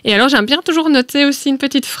 Et alors j'aime bien toujours noter aussi une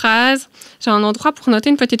petite phrase. J'ai un endroit pour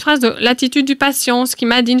noter une petite phrase de l'attitude du patient, ce qui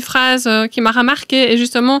m'a dit une phrase qui m'a remarqué. Et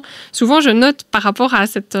justement, souvent je note par rapport à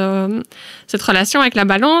cette relation avec la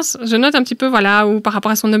balance, je note un petit peu ou par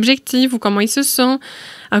rapport à son objectif ou comment il se sent,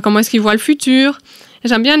 comment est-ce qu'il voit le futur.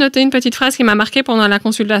 J'aime bien noter une petite phrase qui m'a marquée pendant la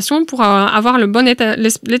consultation pour avoir le bon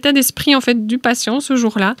l'état d'esprit en fait du patient ce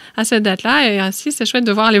jour-là, à cette date-là. Et ainsi, c'est chouette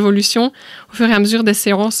de voir l'évolution au fur et à mesure des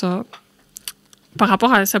séances par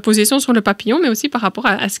rapport à sa position sur le papillon, mais aussi par rapport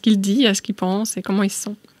à ce qu'il dit, à ce qu'il pense et comment il se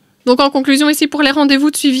sent. Donc, en conclusion, ici, pour les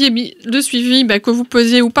rendez-vous de suivi, que vous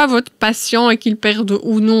posiez ou pas votre patient et qu'il perde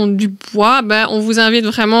ou non du poids, on vous invite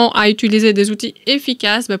vraiment à utiliser des outils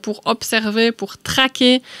efficaces pour observer, pour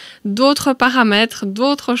traquer d'autres paramètres,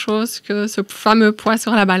 d'autres choses que ce fameux poids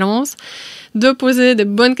sur la balance, de poser des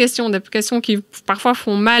bonnes questions, des questions qui parfois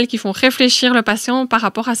font mal, qui font réfléchir le patient par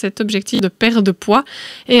rapport à cet objectif de perte de poids.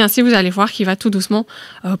 Et ainsi, vous allez voir qu'il va tout doucement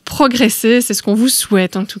progresser. C'est ce qu'on vous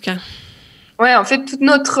souhaite, en tout cas. Ouais, en fait, tout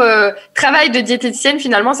notre travail de diététicienne,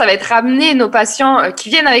 finalement, ça va être ramener nos patients qui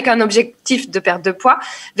viennent avec un objectif de perte de poids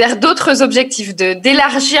vers d'autres objectifs,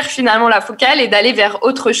 d'élargir finalement la focale et d'aller vers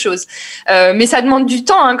autre chose. Mais ça demande du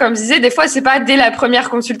temps, comme je disais. Des fois, c'est pas dès la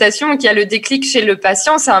première consultation qu'il y a le déclic chez le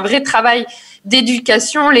patient. C'est un vrai travail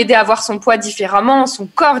d'éducation, l'aider à voir son poids différemment, son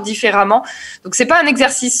corps différemment. Donc, c'est pas un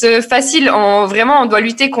exercice facile. Vraiment, on doit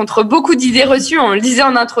lutter contre beaucoup d'idées reçues. On le disait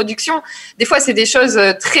en introduction. Des fois, c'est des choses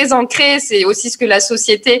très ancrées. C'est aussi ce que la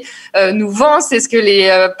société nous vend. C'est ce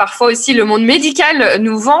que parfois aussi le monde médical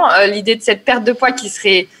nous vend. L'idée de cette perte de poids qui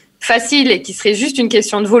serait facile et qui serait juste une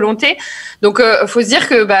question de volonté. Donc, faut se dire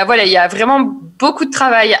que, il y a vraiment beaucoup de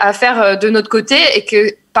travail à faire de notre côté et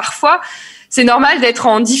que parfois, c'est normal d'être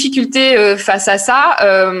en difficulté face à ça.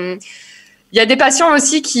 Il y a des patients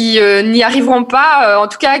aussi qui n'y arriveront pas, en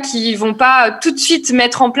tout cas qui vont pas tout de suite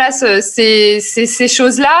mettre en place ces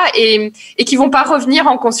choses-là et qui vont pas revenir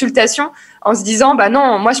en consultation en se disant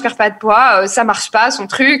non, moi je perds pas de poids, ça marche pas son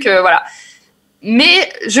truc, voilà.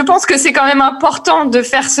 Mais je pense que c'est quand même important de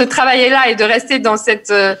faire ce travail-là et de rester dans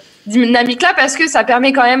cette dynamique-là parce que ça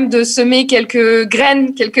permet quand même de semer quelques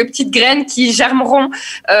petites graines qui germeront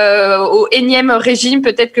au énième régime.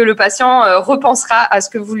 Peut-être que le patient repensera à ce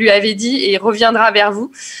que vous lui avez dit et reviendra vers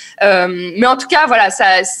vous. Mais en tout cas,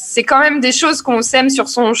 c'est quand même des choses qu'on sème sur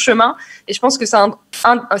son chemin. Et je pense que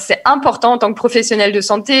c'est important en tant que professionnel de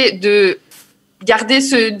santé de garder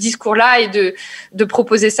ce discours-là et de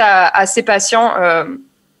proposer ça à ses patients.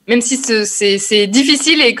 Même si c'est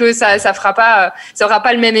difficile et que ça aura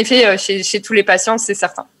pas le même effet chez tous les patients, c'est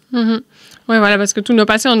certain. Mmh. Oui, voilà, parce que tous nos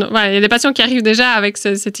patients, voilà, il y a des patients qui arrivent déjà avec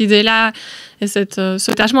cette idée-là et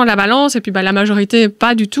ce attachement de la balance, et puis la majorité,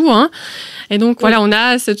 pas du tout. Hein. Et donc, voilà,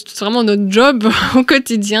 c'est vraiment notre job au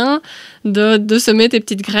quotidien de semer des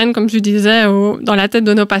petites graines, comme je disais, dans la tête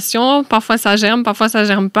de nos patients. Parfois, ça germe pas,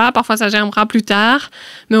 parfois, ça germera plus tard.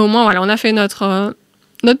 Mais au moins, voilà, on a fait notre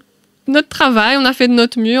travail, on a fait de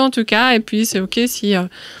notre mieux, en tout cas. Et puis, c'est OK si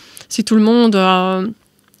tout le monde...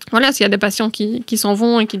 Voilà, s'il y a des patients qui s'en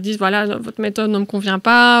vont et qui disent, voilà, votre méthode ne me convient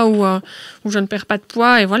pas ou je ne perds pas de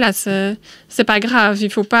poids, et voilà, c'est pas grave.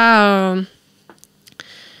 Il faut pas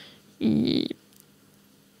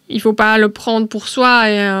le prendre pour soi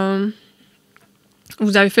et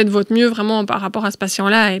vous avez fait de votre mieux vraiment par rapport à ce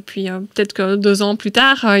patient-là, et puis peut-être que 2 ans plus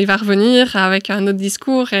tard, il va revenir avec un autre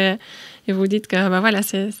discours et vous dites que voilà,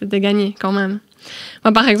 c'était gagné quand même.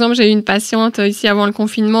 Moi, par exemple, j'ai eu une patiente ici avant le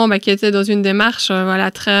confinement qui était dans une démarche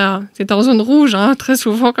c'était en zone rouge, hein, très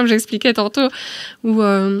souvent, comme j'expliquais tantôt, où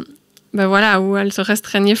elle se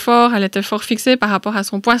restreignait fort, elle était fort fixée par rapport à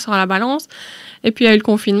son poids sur la balance. Et puis, il y a eu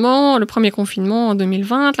le premier confinement en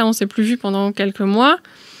 2020. Là, on ne s'est plus vu pendant quelques mois.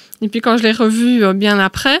 Et puis, quand je l'ai revue bien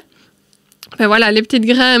après, les petites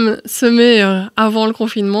graines semées avant le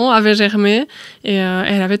confinement avaient germé et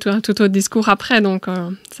elle avait tout autre discours après. Donc,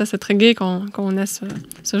 ça, c'est très gai quand on a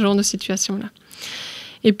ce genre de situation-là.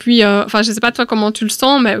 Et puis, je ne sais pas toi comment tu le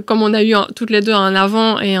sens, mais comme on a eu toutes les deux un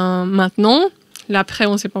avant et un maintenant, l'après,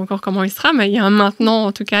 on ne sait pas encore comment il sera, mais il y a un maintenant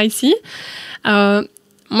en tout cas ici.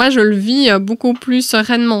 Moi, je le vis beaucoup plus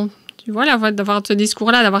sereinement. Tu vois, d'avoir ce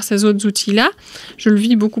discours-là, d'avoir ces autres outils-là, je le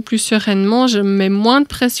vis beaucoup plus sereinement. Je mets moins de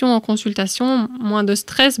pression en consultation, moins de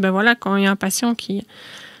stress. Quand il y a un patient qui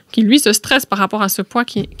lui, se stresse par rapport à ce poids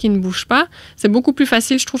qui ne bouge pas, c'est beaucoup plus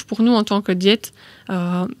facile, je trouve, pour nous en tant que diète,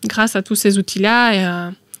 grâce à tous ces outils-là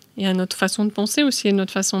et à notre façon de penser aussi et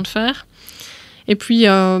notre façon de faire. Et puis,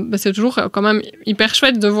 c'est toujours quand même hyper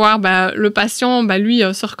chouette de voir le patient, lui,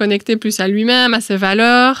 se reconnecter plus à lui-même, à ses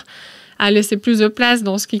valeurs, à laisser plus de place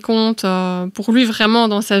dans ce qui compte pour lui vraiment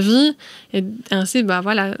dans sa vie. Et ainsi,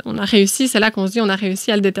 on a réussi, c'est là qu'on se dit, on a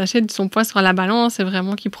réussi à le détacher de son poids sur la balance et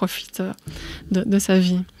vraiment qu'il profite de sa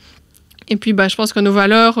vie. Et puis, je pense que nos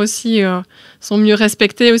valeurs aussi sont mieux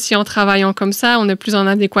respectées aussi en travaillant comme ça. On est plus en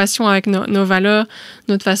adéquation avec nos valeurs,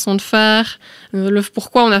 notre façon de faire,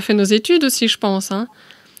 pourquoi on a fait nos études aussi, je pense. Hein.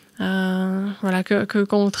 Que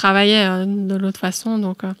quand on travaillait de l'autre façon.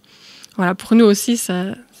 Donc, pour nous aussi,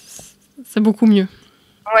 c'est beaucoup mieux.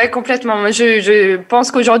 Ouais, complètement. Je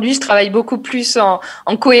pense qu'aujourd'hui, je travaille beaucoup plus en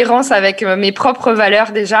cohérence avec mes propres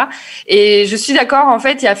valeurs déjà. Et je suis d'accord, en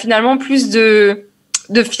fait, il y a finalement plus de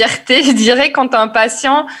fierté, je dirais, quand un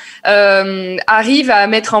patient arrive à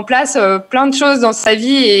mettre en place plein de choses dans sa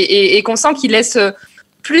vie et qu'on sent qu'il laisse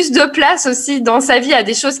plus de place aussi dans sa vie à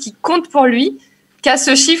des choses qui comptent pour lui qu'à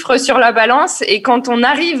ce chiffre sur la balance. Et quand on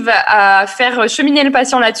arrive à faire cheminer le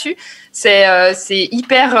patient là-dessus, c'est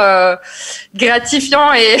hyper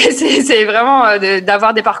gratifiant et c'est vraiment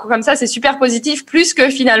d'avoir des parcours comme ça, c'est super positif, plus que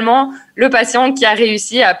finalement le patient qui a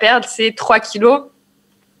réussi à perdre ses 3 kilos.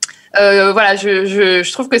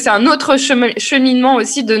 Je trouve que c'est un autre cheminement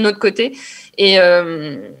aussi de notre côté et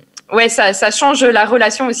ça change la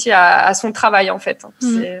relation aussi à son travail en fait.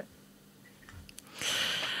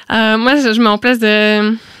 Moi, je mets en place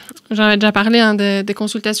j'en avais déjà parlé, des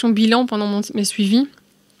consultations bilan pendant mes suivis.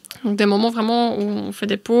 Donc, des moments vraiment où on fait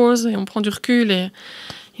des pauses et on prend du recul et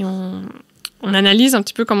on analyse un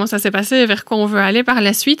petit peu comment ça s'est passé et vers quoi on veut aller par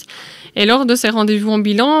la suite. Et lors de ces rendez-vous en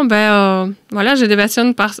bilan, j'ai des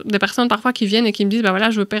personnes parfois qui viennent et qui me disent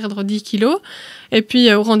je veux perdre 10 kilos. Et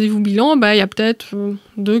puis, au rendez-vous bilan, il y a peut-être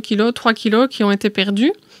 2 kilos, 3 kilos qui ont été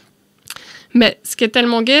perdus. Mais ce qui est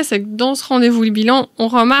tellement gai, c'est que dans ce rendez-vous bilan, on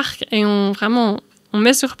remarque et on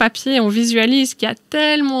met sur papier, on visualise qu'il y a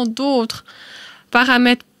tellement d'autres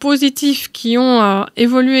paramètres positifs qui ont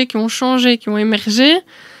évolué, qui ont changé, qui ont émergé.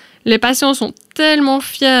 Les patients sont tellement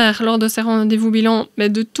fiers lors de ces rendez-vous bilan, mais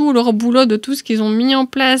de tout leur boulot, de tout ce qu'ils ont mis en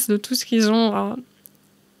place, de tout ce qu'ils ont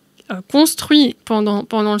construit pendant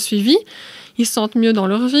le suivi. Ils se sentent mieux dans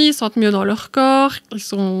leur vie, ils se sentent mieux dans leur corps, ils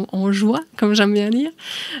sont en joie, comme j'aime bien dire.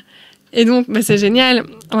 Et donc, c'est génial.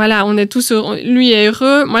 Voilà, on est tous heureux. Lui est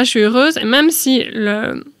heureux, moi je suis heureuse. Et même si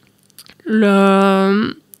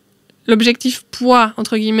l'objectif poids,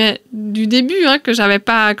 entre guillemets, du début, que j'avais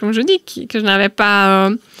pas, comme je dis, que je n'avais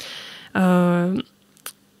pas, que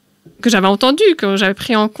j'avais entendu, que j'avais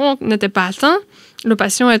pris en compte, n'était pas atteint, le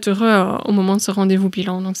patient est heureux au moment de ce rendez-vous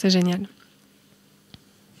bilan. Donc, c'est génial.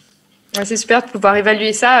 Ouais, c'est super de pouvoir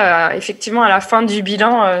évaluer ça. Effectivement, à la fin du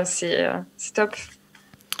bilan, c'est top.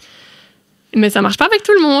 Mais ça marche pas avec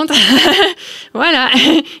tout le monde. Voilà.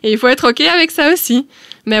 Et il faut être OK avec ça aussi.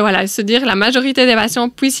 Mais voilà, se dire la majorité des patients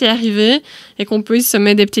puissent y arriver et qu'on puisse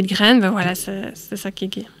semer des petites graines, ben voilà, c'est ça qui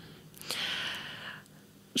est.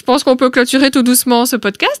 Je pense qu'on peut clôturer tout doucement ce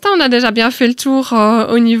podcast. On a déjà bien fait le tour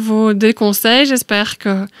au niveau des conseils. J'espère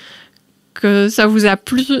que ça vous a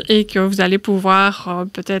plu et que vous allez pouvoir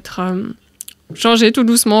peut-être changer tout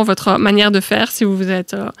doucement votre manière de faire si vous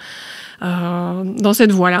êtes dans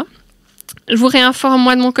cette voie-là. Je vous réinforme,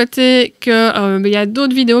 moi, de mon côté, qu'il y a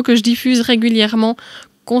d'autres vidéos que je diffuse régulièrement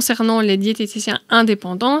concernant les diététiciens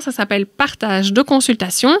indépendants. Ça s'appelle « Partage de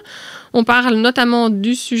consultation ». On parle notamment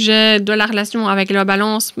du sujet de la relation avec la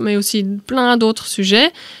balance, mais aussi de plein d'autres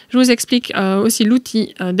sujets. Je vous explique aussi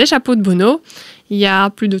l'outil des chapeaux de Bono. Il y a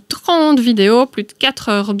plus de 30 vidéos, plus de 4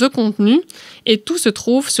 heures de contenu et tout se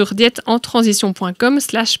trouve sur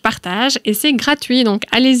dièteentransition.com/partage et c'est gratuit, donc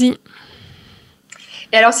allez-y.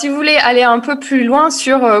 Et alors, si vous voulez aller un peu plus loin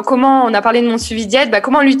sur comment, on a parlé de mon suivi diète,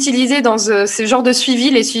 comment l'utiliser dans ce genre de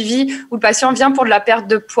suivi, les suivis où le patient vient pour de la perte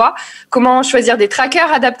de poids, comment choisir des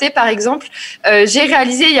trackers adaptés, par exemple. J'ai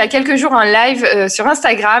réalisé il y a quelques jours un live sur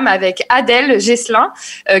Instagram avec Adèle Gesselin,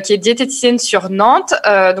 qui est diététicienne sur Nantes.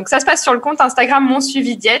 Donc, ça se passe sur le compte Instagram Mon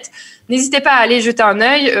Suivi Diète. N'hésitez pas à aller jeter un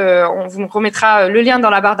œil. On vous remettra le lien dans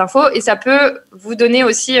la barre d'infos et ça peut vous donner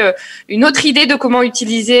aussi une autre idée de comment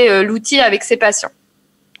utiliser l'outil avec ses patients.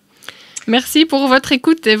 Merci pour votre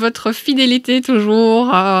écoute et votre fidélité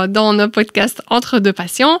toujours dans nos podcasts Entre deux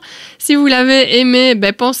patients. Si vous l'avez aimé,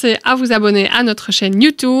 pensez à vous abonner à notre chaîne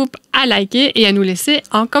YouTube, à liker et à nous laisser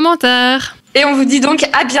un commentaire. Et on vous dit donc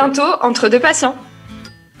à bientôt entre deux patients.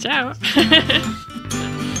 Ciao.